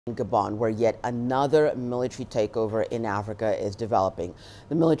In Gabon, where yet another military takeover in Africa is developing.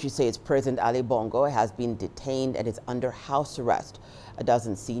 The military says President Ali Bongo has been detained and is under house arrest. A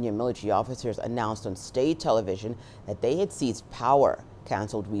dozen senior military officers announced on state television that they had seized power,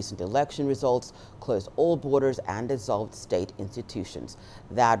 canceled recent election results, closed all borders, and dissolved state institutions.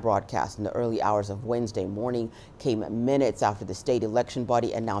 That broadcast in the early hours of Wednesday morning came minutes after the state election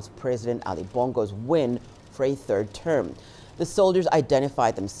body announced President Ali Bongo's win for a third term. The soldiers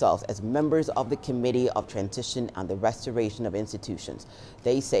identified themselves as members of the Committee of Transition and the Restoration of Institutions.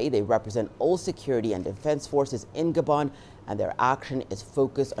 They say they represent all security and defense forces in Gabon, and their action is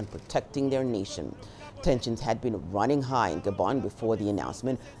focused on protecting their nation. Tensions had been running high in Gabon before the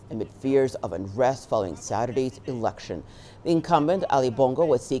announcement, amid fears of unrest following Saturday's election. The incumbent, Ali Bongo,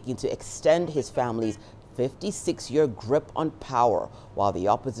 was seeking to extend his family's 56-year grip on power, while the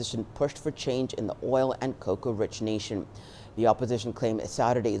opposition pushed for change in the oil and cocoa-rich nation. The opposition claimed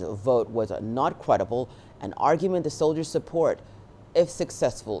Saturday's vote was not credible, an argument the soldiers support. If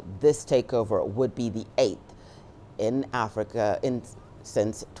successful, this takeover would be the 8th in Africa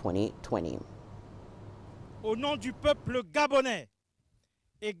since 2020. Au nom du peuple gabonais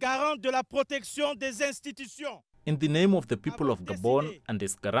et garant de la protection des institutions. In the name of the people of Gabon and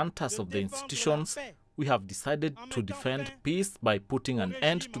as guarantors of the institutions, we have decided to defend peace by putting an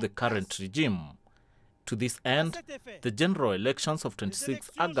end to the current regime. To this end, the general elections of 26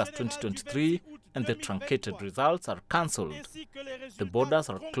 August 2023 and the truncated results are cancelled. The borders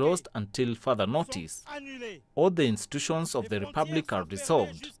are closed until further notice. All the institutions of the Republic are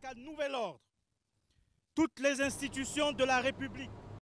dissolved. Toutes les institutions de la République